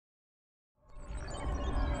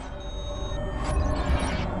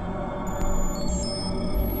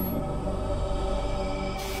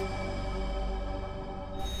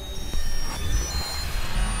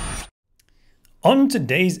On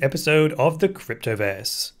today's episode of the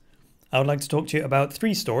Cryptoverse, I would like to talk to you about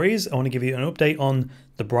three stories. I want to give you an update on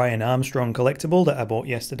the Brian Armstrong collectible that I bought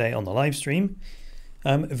yesterday on the live stream,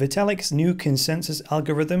 Vitalik's new consensus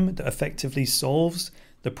algorithm that effectively solves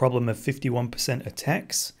the problem of 51%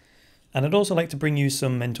 attacks, and I'd also like to bring you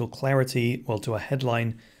some mental clarity, to a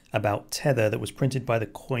headline about Tether that was printed by the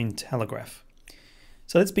Cointelegraph.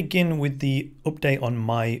 So let's begin with the update on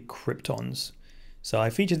my Kryptons. So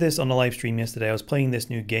I featured this on the live stream yesterday. I was playing this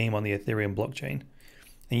new game on the Ethereum blockchain.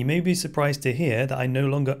 And you may be surprised to hear that I no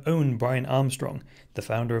longer own Brian Armstrong, the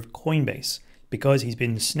founder of Coinbase, because he's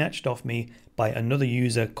been snatched off me by another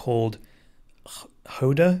user called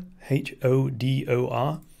Hodor,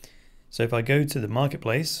 H-O-D-O-R. So if I go to the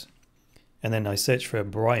marketplace and then I search for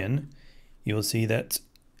Brian, you'll see that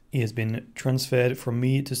he has been transferred from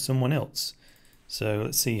me to someone else. So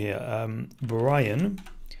let's see here, Brian.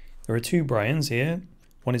 There are two Brians here.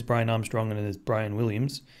 One is Brian Armstrong and there's Brian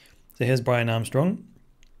Williams. So here's Brian Armstrong,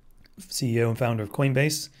 CEO and founder of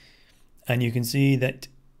Coinbase. And you can see that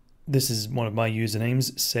this is one of my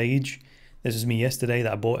usernames, Sage. This was me yesterday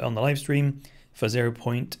that I bought it on the live stream for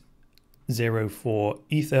 0.04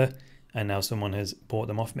 Ether. And now someone has bought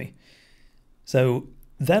them off me. So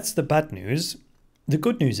that's the bad news. The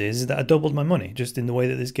good news is that I doubled my money just in the way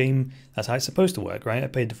that this game, that's how it's supposed to work, right? I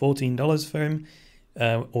paid $14 for him.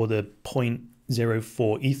 Or the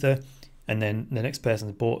 0.04 Ether, and then the next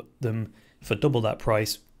person bought them for double that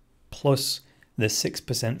price plus the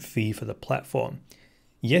 6% fee for the platform.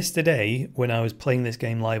 Yesterday, when I was playing this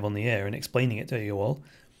game live on the air and explaining it to you all,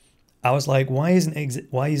 I was like, why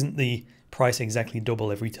isn't the price exactly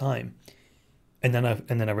double every time? And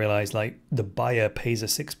then I realized, like, the buyer pays a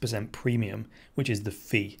 6% premium, which is the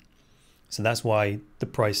fee. So that's why the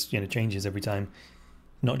price, changes every time,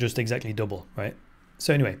 not just exactly double, right?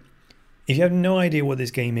 So anyway, if you have no idea what this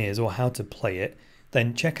game is or how to play it,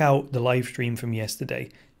 then check out the live stream from yesterday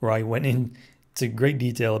where I went into great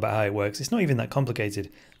detail about how it works. It's not even that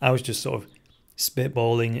complicated. I was just sort of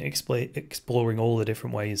spitballing, exploring all the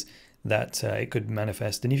different ways that it could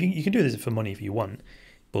manifest. And if you can do this for money if you want,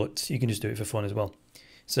 but you can just do it for fun as well.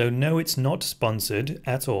 So no, it's not sponsored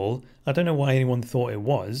at all. I don't know why anyone thought it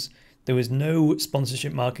was. There was no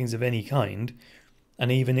sponsorship markings of any kind. And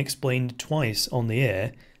I even explained twice on the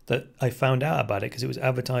air that I found out about it because it was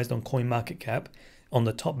advertised on CoinMarketCap on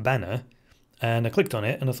the top banner. And I clicked on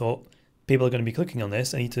it and I thought, people are going to be clicking on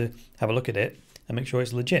this. I need to have a look at it and make sure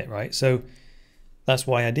it's legit, right? So that's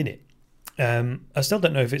why I did it. I still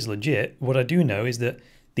don't know if it's legit. What I do know is that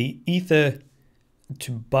the Ether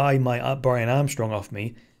to buy my Brian Armstrong off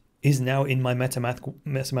me is now in my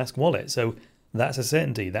MetaMask wallet. So that's a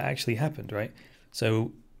certainty. That actually happened, right?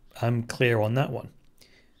 So I'm clear on that one.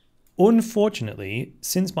 Unfortunately,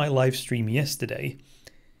 since my live stream yesterday,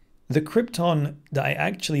 the Krypton that I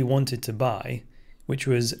actually wanted to buy, which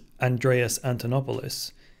was Andreas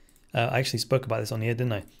Antonopoulos, I actually spoke about this on the air,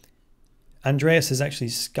 didn't I? Andreas has actually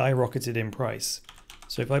skyrocketed in price.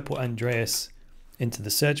 So if I put Andreas into the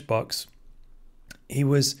search box, he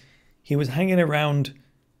was hanging around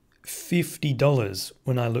 $50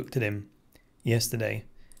 when I looked at him yesterday.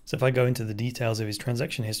 So if I go into the details of his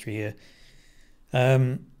transaction history here,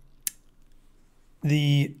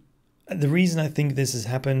 the reason I think this has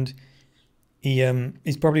happened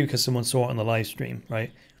is probably because someone saw it on the live stream,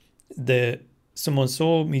 right? Someone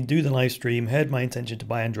saw me do the live stream, heard my intention to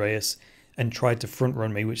buy Andreas, and tried to front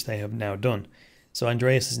run me, which they have now done. So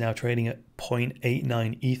Andreas is now trading at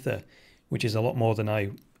 0.89 Ether, which is a lot more than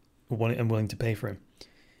I am willing to pay for him.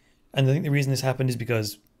 And I think the reason this happened is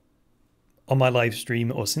because on my live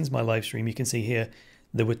stream, or since my live stream, you can see here,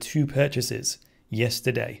 there were two purchases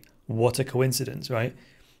yesterday. What a coincidence, right?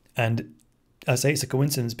 And I say it's a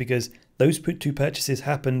coincidence because those two purchases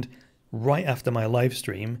happened right after my live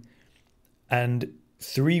stream. And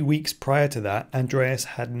 3 weeks prior to that, Andreas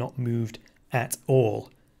had not moved at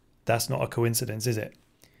all. That's not a coincidence, is it?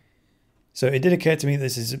 So it did occur to me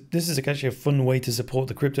this is actually a fun way to support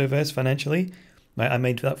the Cryptoverse financially. I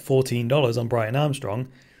made that $14 on Brian Armstrong.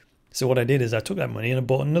 So what I did is I took that money and I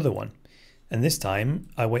bought another one. And this time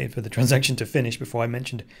I waited for the transaction to finish before I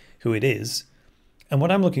mentioned who it is. And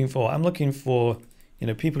what I'm looking for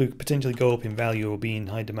people who potentially go up in value or be in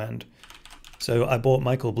high demand. So I bought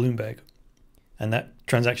Michael Bloomberg, and that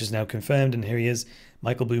transaction is now confirmed. And here he is.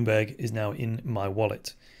 Michael Bloomberg is now in my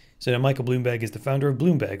wallet. So Michael Bloomberg is the founder of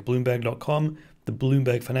Bloomberg, Bloomberg.com, the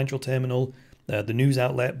Bloomberg financial terminal, the news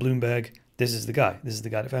outlet, Bloomberg. This is the guy. This is the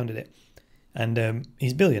guy that founded it. And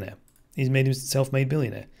he's a billionaire. He's made himself self-made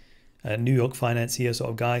billionaire. New York financier sort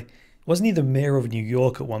of guy. Wasn't he the mayor of New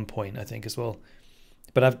York at one point, I think, as well?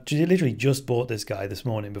 But I've literally just bought this guy this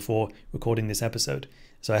morning before recording this episode.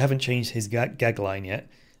 So I haven't changed his gag line yet.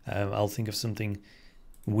 I'll think of something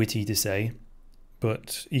witty to say.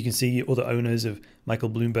 But you can see other owners of Michael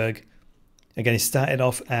Bloomberg. Again, he started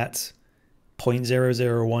off at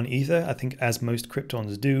 0.001 Ether, I think, as most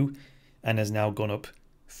Kryptons do, and has now gone up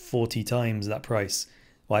 40 times that price.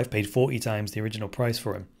 Well, I've paid 40 times the original price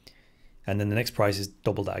for him. And then the next price is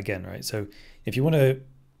double that again, right? So if you want to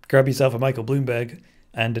grab yourself a Michael Bloomberg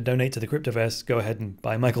and donate to the Cryptoverse, go ahead and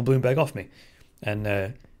buy Michael Bloomberg off me. And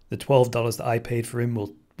the $12 that I paid for him the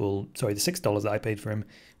 $6 that I paid for him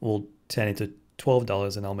will turn into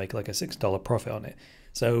 $12, and I'll make like a $6 profit on it.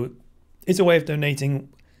 So it's a way of donating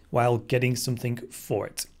while getting something for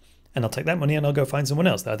it. And I'll take that money and I'll go find someone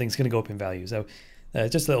else that I think is going to go up in value. So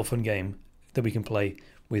just a little fun game that we can play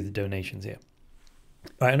with donations here.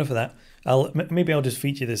 All right, enough of that. Maybe I'll just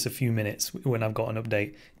feature this a few minutes when I've got an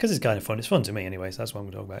update, because it's kind of fun. It's fun to me anyway, so that's what I'm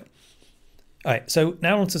going to talk about. All right, so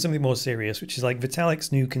now on to something more serious, which is like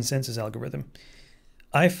Vitalik's new consensus algorithm.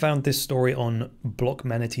 I found this story on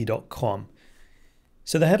blockmanatee.com.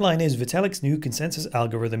 So the headline is, Vitalik's new consensus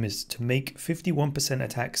algorithm is to make 51%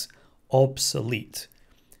 attacks obsolete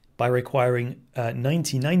by requiring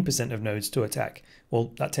 99% of nodes to attack.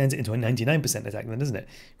 Well, that turns it into a 99% attack then, doesn't it?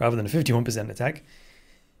 Rather than a 51% attack.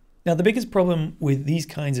 Now, the biggest problem with these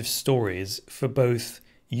kinds of stories for both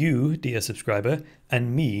you, dear subscriber,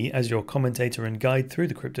 and me as your commentator and guide through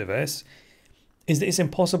the Cryptoverse is that it's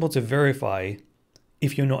impossible to verify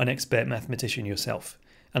if you're not an expert mathematician yourself.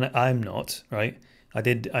 And I'm not, right? I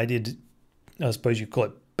did, I suppose you'd call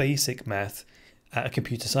it basic math at a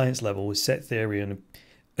computer science level with set theory and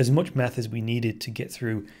as much math as we needed to get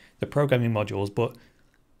through the programming modules, but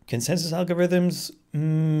consensus algorithms,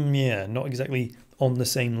 yeah, not exactly on the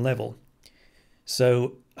same level.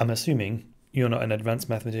 So I'm assuming you're not an advanced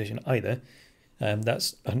mathematician either. I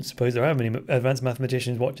don't suppose there are many advanced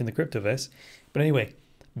mathematicians watching the Cryptoverse. But anyway,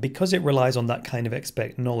 because it relies on that kind of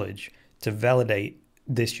expert knowledge to validate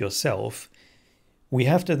this yourself, we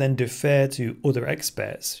have to then defer to other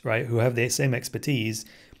experts, right, who have the same expertise,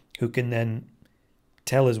 who can then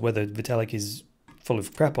tell us whether Vitalik is full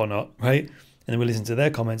of crap or not, right? And then we listen to their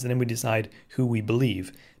comments, and then we decide who we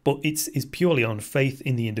believe. But it's purely on faith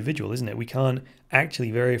in the individual, isn't it? We can't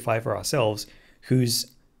actually verify for ourselves who's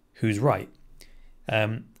right.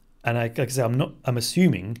 And like I said, I'm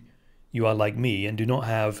assuming you are like me and do not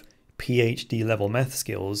have PhD level math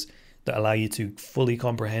skills that allow you to fully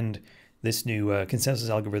comprehend this new consensus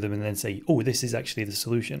algorithm and then say, oh, this is actually the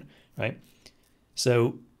solution, right?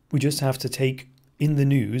 So we just have to take in the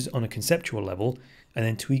news on a conceptual level and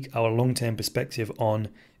then tweak our long-term perspective on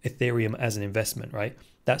Ethereum as an investment, right?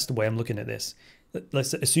 That's the way I'm looking at this.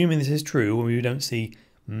 Let's assuming this is true when we don't see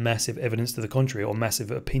massive evidence to the contrary or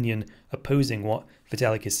massive opinion opposing what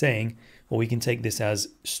Vitalik is saying, well, we can take this as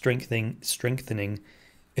strengthening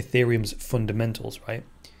Ethereum's fundamentals, right?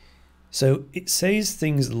 So it says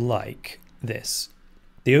things like this.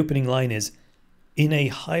 The opening line is, in a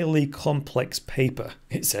highly complex paper,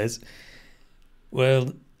 it says.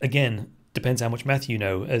 Well, again, depends how much math you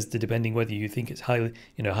know as to depending whether you think it's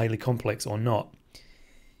highly complex or not.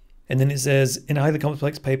 And then it says, in a highly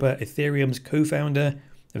complex paper, Ethereum's co-founder,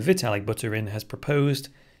 Vitalik Buterin, has proposed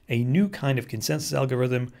a new kind of consensus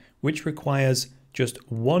algorithm which requires just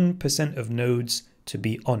 1% of nodes to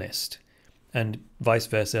be honest. And vice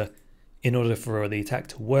versa, in order for the attack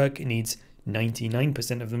to work, it needs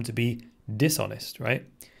 99% of them to be dishonest, right?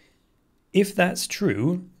 If that's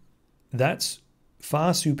true, that's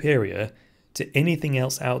far superior to anything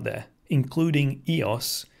else out there, including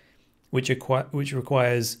EOS, which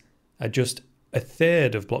requires just a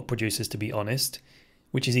third of block producers to be honest,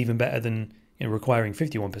 which is even better than requiring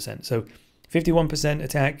 51%. So 51%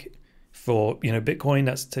 attack for Bitcoin,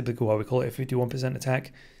 that's typically why we call it a 51%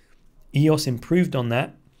 attack. EOS improved on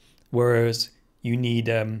that, whereas you need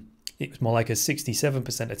it's more like a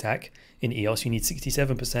 67% attack in EOS. You need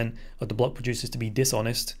 67% of the block producers to be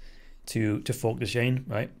dishonest to fork the chain,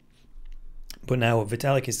 right? But now what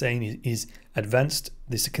Vitalik is saying is advanced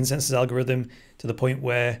this consensus algorithm to the point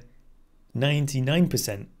where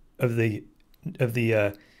 99% of the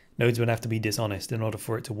nodes would have to be dishonest in order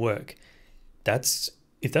for it to work.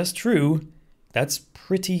 If that's true, that's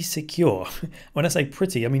pretty secure. When I say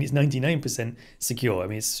pretty, I mean it's 99% secure. I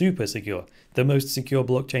mean it's super secure. The most secure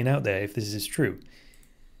blockchain out there if this is true.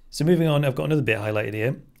 So moving on, I've got another bit highlighted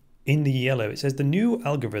here. In the yellow, it says the new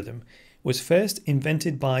algorithm was first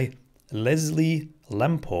invented by Leslie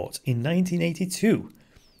Lamport in 1982,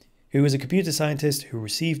 who was a computer scientist who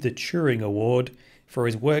received the Turing Award for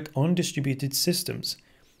his work on distributed systems.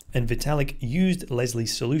 And Vitalik used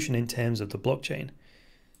Leslie's solution in terms of the blockchain.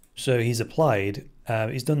 So he's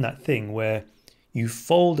done that thing where you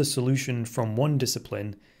fold a solution from one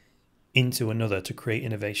discipline into another to create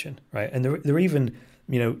innovation, right? And there are even,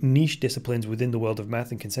 niche disciplines within the world of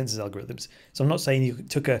math and consensus algorithms. So I'm not saying you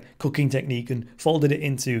took a cooking technique and folded it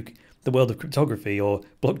into the world of cryptography or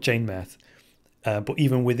blockchain math, but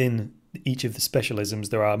even within each of the specialisms,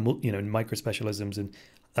 there are, micro specialisms, and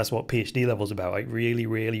that's what PhD level is about, like really,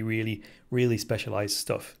 really, really, really specialized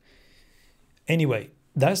stuff. Anyway,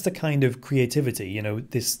 that's the kind of creativity,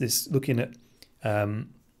 this looking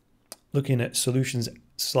at solutions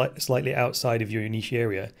slightly outside of your niche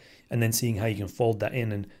area, and then seeing how you can fold that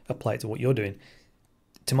in and apply it to what you're doing.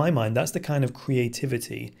 To my mind, that's the kind of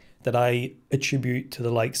creativity that I attribute to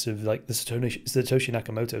the likes of like the Satoshi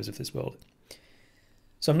Nakamoto's of this world.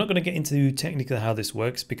 So I'm not going to get into technically how this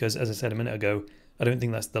works because, as I said a minute ago, I don't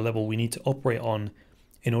think that's the level we need to operate on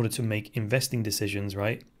in order to make investing decisions,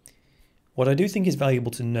 right? What I do think is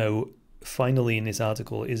valuable to know finally in this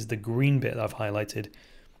article is the green bit that I've highlighted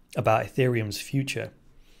about Ethereum's future.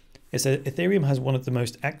 It says Ethereum has one of the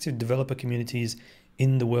most active developer communities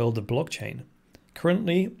in the world of blockchain.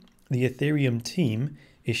 Currently, the Ethereum team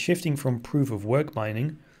is shifting from proof of work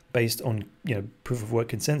mining based on proof of work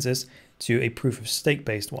consensus to a proof of stake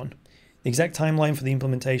based one. The exact timeline for the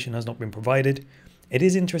implementation has not been provided. It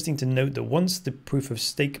is interesting to note that once the proof of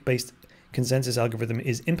stake based consensus algorithm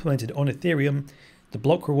is implemented on Ethereum, the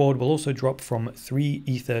block reward will also drop from 3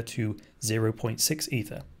 Ether to 0.6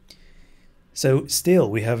 Ether. So still,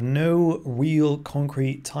 we have no real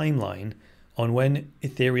concrete timeline on when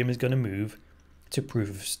Ethereum is going to move to proof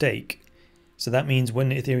of stake. So that means when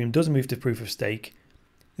Ethereum does move to proof of stake,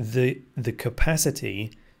 the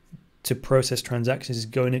capacity to process transactions is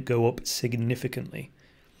going to go up significantly,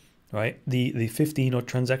 right? The 15 odd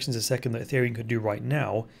transactions a second that Ethereum could do right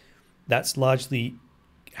now, that's largely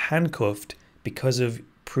handcuffed because of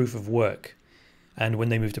proof of work. And when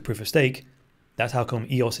they move to proof of stake, that's how come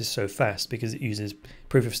EOS is so fast, because it uses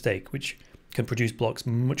proof of stake, which can produce blocks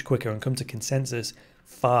much quicker and come to consensus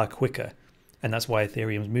far quicker. And that's why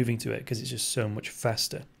Ethereum's moving to it, because it's just so much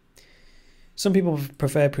faster. Some people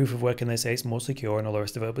prefer proof of work and they say it's more secure and all the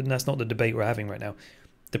rest of it, but that's not the debate we're having right now.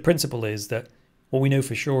 The principle is that what we know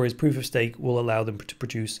for sure is proof of stake will allow them to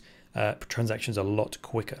produce transactions a lot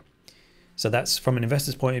quicker. So that's, from an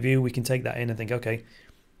investor's point of view, we can take that in and think, okay,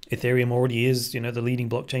 Ethereum already is, the leading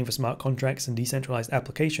blockchain for smart contracts and decentralized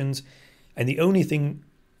applications. And the only thing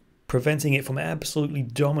preventing it from absolutely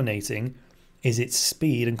dominating is its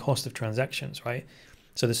speed and cost of transactions, right?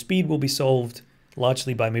 So the speed will be solved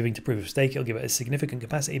largely by moving to proof of stake. It'll give it a significant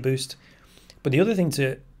capacity boost. But the other thing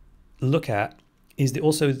to look at is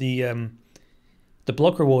also the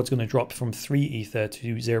block reward is going to drop from 3 Ether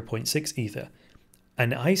to 0.6 Ether.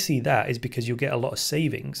 And I see that is because you'll get a lot of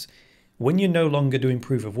savings. When you're no longer doing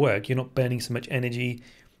proof of work, you're not burning so much energy,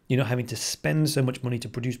 you're not having to spend so much money to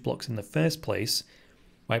produce blocks in the first place,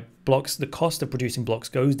 right? Blocks, the cost of producing blocks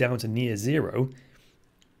goes down to near zero,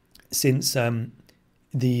 since you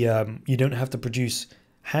don't have to produce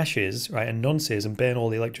hashes, right, and nonces and burn all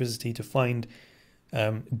the electricity to find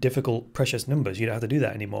difficult precious numbers. You don't have to do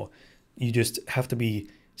that anymore. You just have to be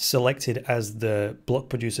selected as the block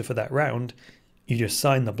producer for that round. You just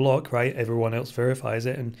sign the block, right? Everyone else verifies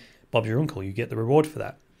it, and Bob's your uncle. You get the reward for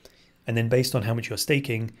that. And then based on how much you're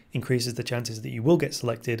staking, increases the chances that you will get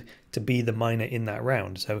selected to be the miner in that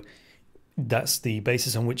round. So that's the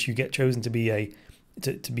basis on which you get chosen to be a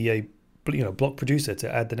block producer,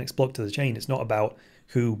 to add the next block to the chain. It's not about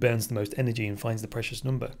who burns the most energy and finds the precious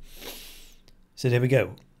number. So there we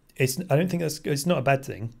go. I don't think it's not a bad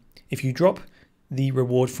thing. If you drop the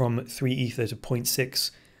reward from 3 Ether to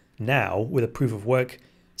 0.6 now with a proof of work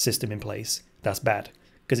system in place, that's bad,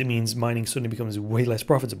 because it means mining suddenly becomes way less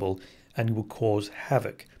profitable and will cause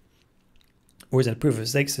havoc. Whereas in a proof of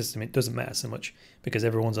stake system, it doesn't matter so much because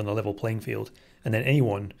everyone's on a level playing field, and then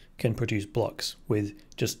anyone can produce blocks with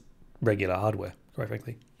just regular hardware, quite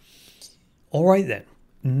frankly. All right then,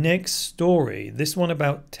 next story. This one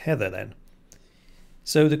about Tether then.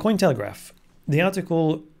 So the Cointelegraph, the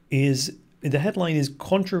article is, the headline is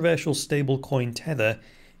controversial stablecoin Tether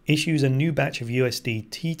issues a new batch of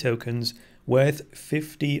USDT tokens worth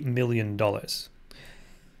 $50 million. To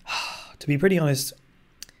be pretty honest,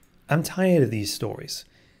 I'm tired of these stories.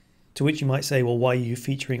 To which you might say, well, why are you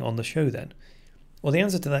featuring on the show then? Well, the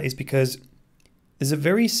answer to that is because there's a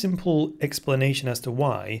very simple explanation as to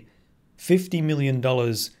why $50 million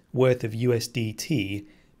worth of USDT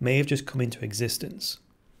may have just come into existence.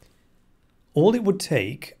 All it would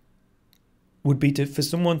take would be for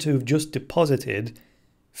someone to have just deposited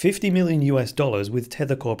 $50 million US with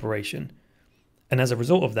Tether Corporation. And as a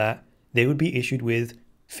result of that, they would be issued with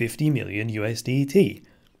 50 million USDT.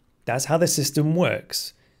 That's how the system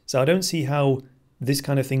works. So I don't see how this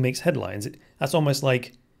kind of thing makes headlines. That's almost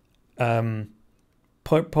like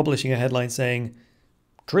publishing a headline saying,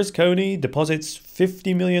 Chris Coney deposits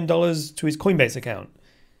 $50 million to his Coinbase account.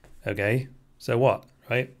 Okay, so what,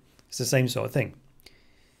 right? It's the same sort of thing.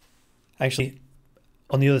 Actually,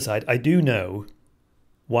 on the other side, I do know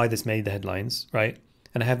why this made the headlines, right?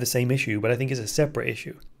 And I have the same issue, but I think it's a separate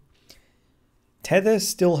issue. Tether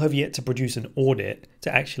still have yet to produce an audit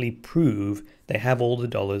to actually prove they have all the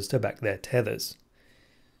dollars to back their tethers.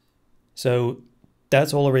 So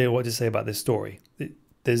that's all I really want to say about this story.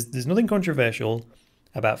 There's nothing controversial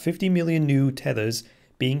about 50 million new tethers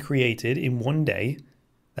being created in one day.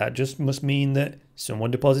 That just must mean that someone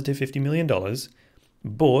deposited $50 million.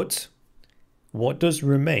 But what does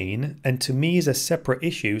remain, and to me is a separate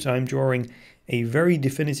issue, so I'm drawing a very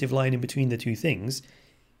definitive line in between the two things,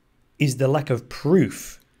 is the lack of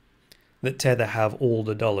proof that Tether have all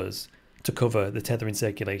the dollars to cover the Tether in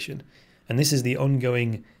circulation. And this is the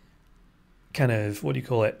ongoing kind of, what do you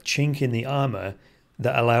call it, chink in the armor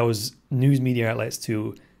that allows news media outlets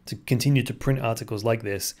to continue to print articles like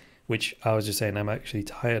this, which I was just saying I'm actually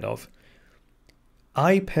tired of.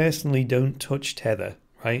 I personally don't touch Tether,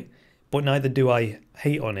 right? But neither do I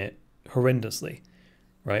hate on it horrendously,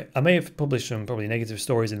 right? I may have published some probably negative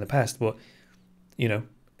stories in the past, but, you know,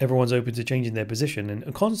 everyone's open to changing their position,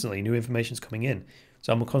 and constantly new information's coming in.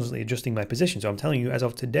 So I'm constantly adjusting my position. So I'm telling you, as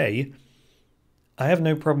of today, I have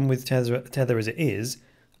no problem with Tether as it is.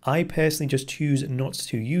 I personally just choose not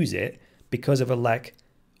to use it because of a lack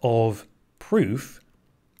of proof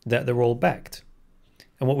that they're all backed.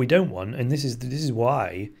 And what we don't want, and this is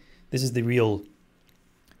why, this is the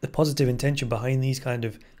positive intention behind these kind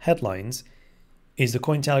of headlines, is the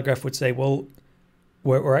Cointelegraph would say, well,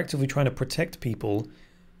 we're actively trying to protect people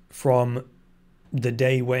from the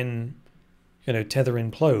day when, you know, Tether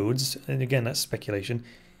implodes. And again, that's speculation.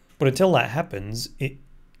 But until that happens,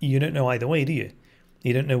 you don't know either way, do you?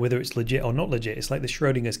 You don't know whether it's legit or not legit. It's like the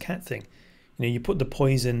Schrodinger's cat thing. You know, you put the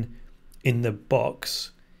poison in the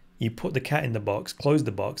box, you put the cat in the box, close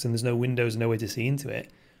the box, and there's no windows, no way to see into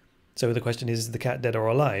it. So the question is the cat dead or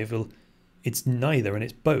alive? Well, it's neither, and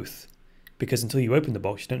it's both. Because until you open the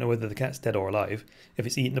box, you don't know whether the cat's dead or alive, if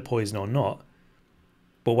it's eaten the poison or not.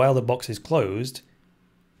 But while the box is closed,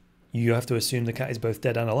 you have to assume the cat is both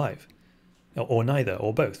dead and alive. Or neither,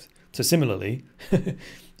 or both. So similarly,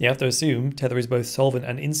 you have to assume Tether is both solvent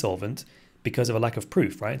and insolvent because of a lack of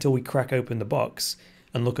proof, right? Until we crack open the box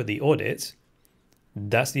and look at the audit,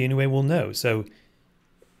 that's the only way we'll know. So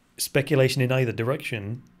speculation in either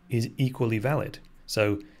direction is equally valid.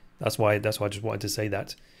 So that's why I just wanted to say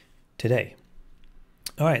that today.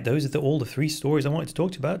 All right, those are all the three stories I wanted to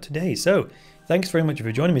talk about today. So thanks very much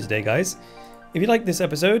for joining me today, guys. If you liked this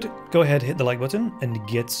episode, go ahead, hit the like button and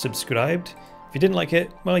get subscribed. If you didn't like it,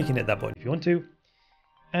 well, you can hit that button if you want to.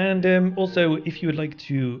 And also, if you would like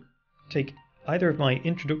to take either of my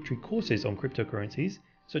introductory courses on cryptocurrencies,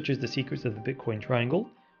 such as The Secrets of the Bitcoin Triangle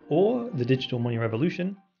or The Digital Money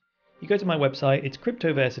Revolution, you go to my website, it's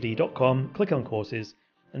cryptoversity.com, click on courses,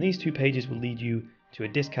 and these two pages will lead you to a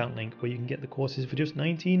discount link where you can get the courses for just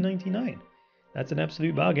 $19.99. That's an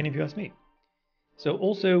absolute bargain if you ask me. So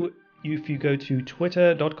also, if you go to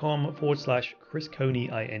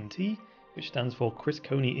twitter.com/chrisconeyint, which stands for Chris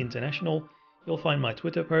Coney International, you'll find my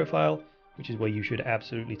Twitter profile, which is where you should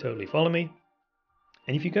absolutely totally follow me.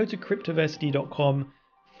 And if you go to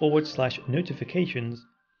cryptoversity.com/notifications,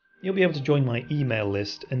 you'll be able to join my email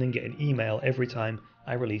list and then get an email every time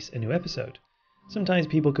I release a new episode. Sometimes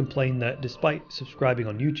people complain that despite subscribing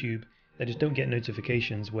on YouTube, they just don't get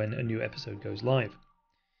notifications when a new episode goes live.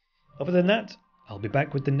 Other than that, I'll be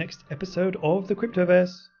back with the next episode of the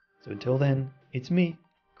Cryptoverse. So until then, it's me,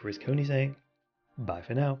 Chris Coney, saying bye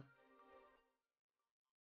for now.